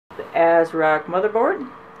ASRock motherboard.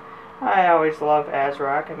 I always love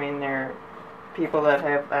ASRock. I mean, they're people that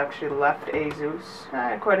have actually left ASUS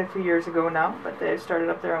quite a few years ago now, but they've started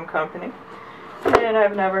up their own company. And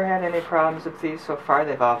I've never had any problems with these so far.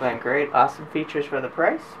 They've all been great, awesome features for the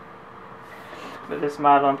price. But this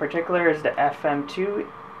model in particular is the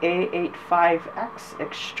FM2A85X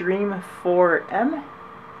Extreme4-M.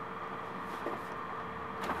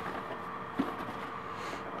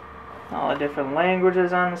 All the different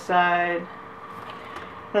languages on the side.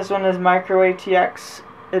 This one is micro ATX.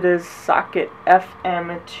 It is socket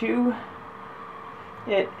FM2.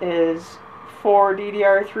 It is 4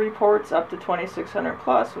 DDR3 ports up to 2600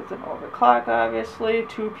 plus with an overclock, obviously.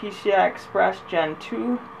 2 PCI Express Gen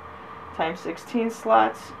 2 times 16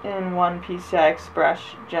 slots, and 1 PCI Express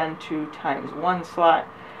Gen 2 times 1 slot.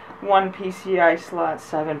 1 PCI slot,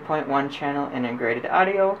 7.1 channel integrated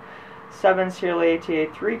audio. 7 serial ATA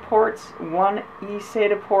 3 ports, 1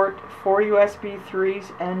 eSATA port, 4 USB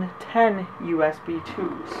 3s, and 10 USB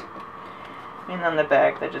 2s. And on the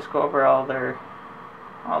back, they just go over all their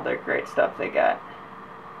great stuff they got,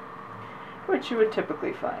 which you would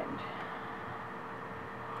typically find.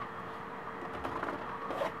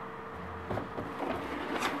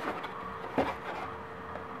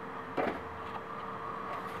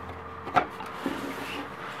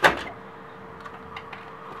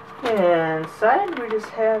 Inside we just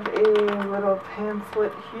have a little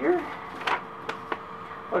pamphlet here.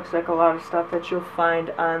 Looks like a lot of stuff that you'll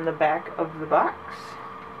find on the back of the box.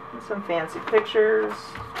 And some fancy pictures.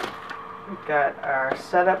 We've got our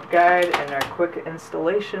setup guide and our quick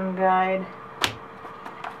installation guide.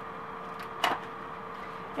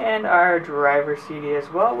 And our driver CD as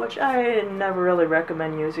well, which I never really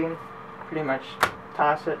recommend using. Pretty much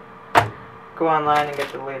toss it. Go online and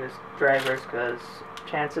get the latest drivers, because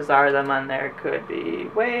chances are them on there could be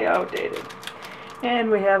way outdated.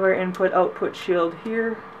 And we have our input-output shield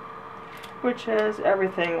here, which has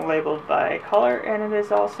everything labeled by color, and it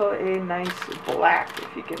is also a nice black,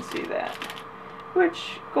 if you can see that,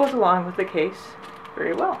 which goes along with the case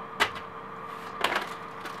very well.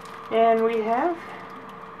 And we have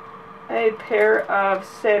a pair of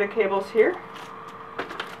Sata cables here,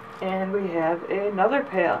 and we have another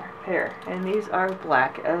pair, and these are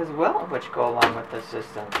black as well, which go along with the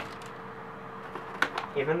system.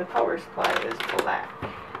 Even the power supply is black.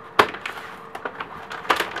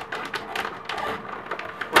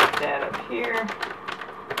 Put that up here.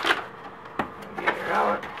 Get her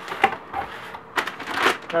out.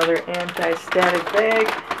 Another anti-static bag.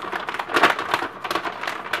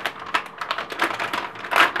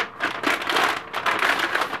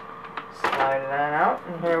 Slide it on out,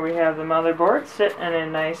 and here we have the motherboard sit in a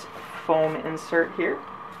nice foam insert here.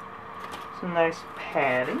 Some nice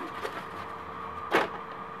padding.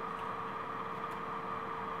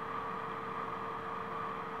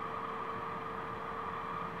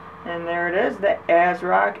 And there it is, the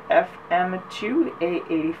ASRock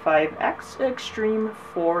FM2A85X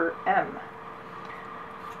Extreme4-M.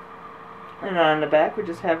 And on the back we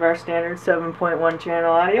just have our standard 7.1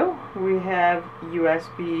 channel audio. We have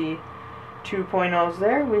USB 2.0s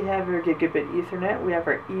there. We have our gigabit Ethernet. We have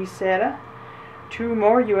our eSATA. 2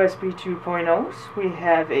 more USB 2.0s. We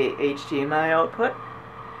have a HDMI output,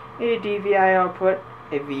 a DVI output,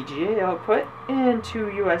 a VGA output, and 2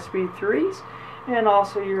 USB 3s. And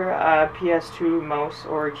also your PS2 mouse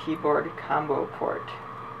or keyboard combo port.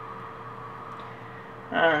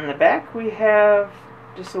 On the back we have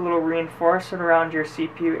just a little reinforcement around your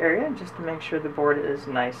CPU area, just to make sure the board is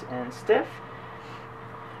nice and stiff,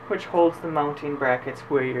 which holds the mounting brackets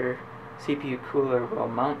where your CPU cooler will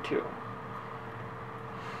mount to.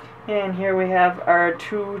 And here we have our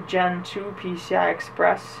 2 Gen 2 PCI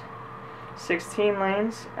Express 16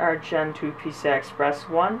 lanes, our Gen 2 PCI Express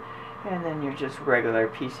 1, and then your just regular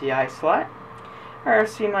PCI slot, our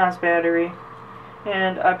CMOS battery,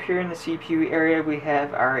 and up here in the CPU area we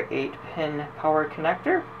have our 8-pin power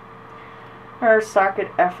connector, our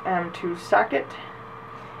socket FM2 socket,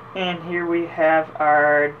 and here we have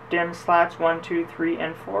our DIMM slots 1, 2, 3,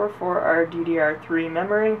 and 4 for our DDR3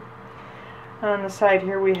 memory. On the side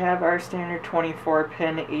here we have our standard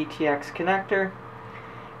 24-pin ATX connector,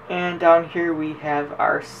 and down here we have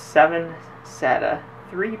our 7 SATA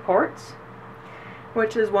 3 ports,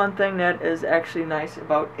 which is one thing that is actually nice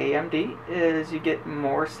about AMD, is you get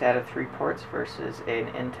more SATA 3 ports versus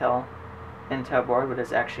an Intel board, which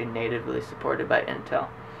is actually natively supported by Intel.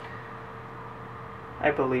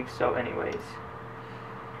 I believe so anyways.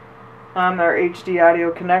 Our HD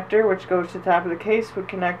audio connector, which goes to the top of the case, would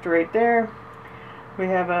connect right there. We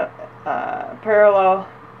have a parallel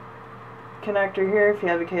connector here if you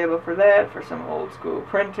have a cable for that, for some old school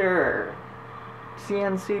printer or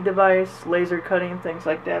CNC device, laser cutting, things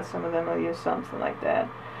like that. Some of them will use something like that.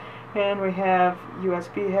 And we have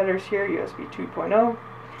USB headers here, USB 2.0.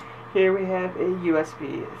 Here we have a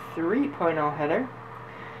USB 3.0 header.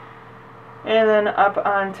 And then up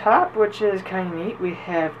on top, which is kind of neat, we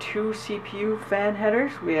have two CPU fan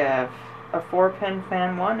headers. We have a 4-pin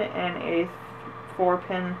fan 1 and a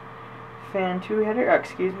 4-pin fan 2 header.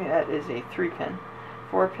 Excuse me, that is a 3-pin.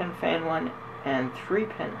 4-pin fan 1 and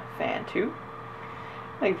 3-pin fan 2.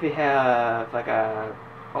 Like if you have like a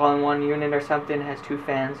all-in-one unit or something that has two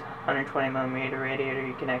fans, 120mm radiator,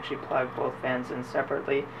 you can actually plug both fans in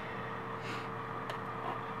separately,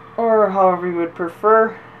 or however you would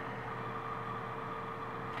prefer.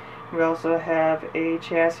 We also have a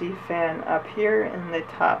chassis fan up here in the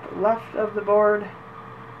top left of the board.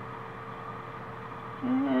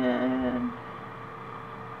 And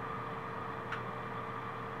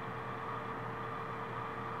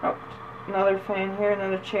another fan here,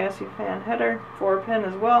 another chassis fan header, 4-pin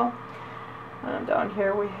as well. And down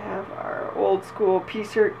here we have our old school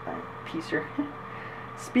speaker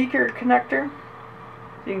connector.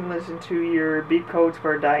 You can listen to your beep codes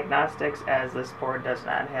for diagnostics, as this board does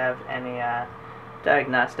not have any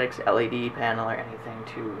diagnostics LED panel or anything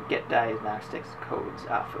to get diagnostics codes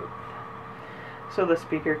off of. So the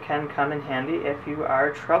speaker can come in handy if you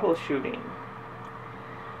are troubleshooting.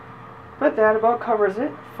 But that about covers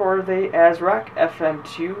it for the ASRock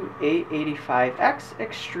FM2A85X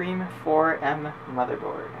Extreme4-M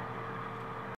Motherboard.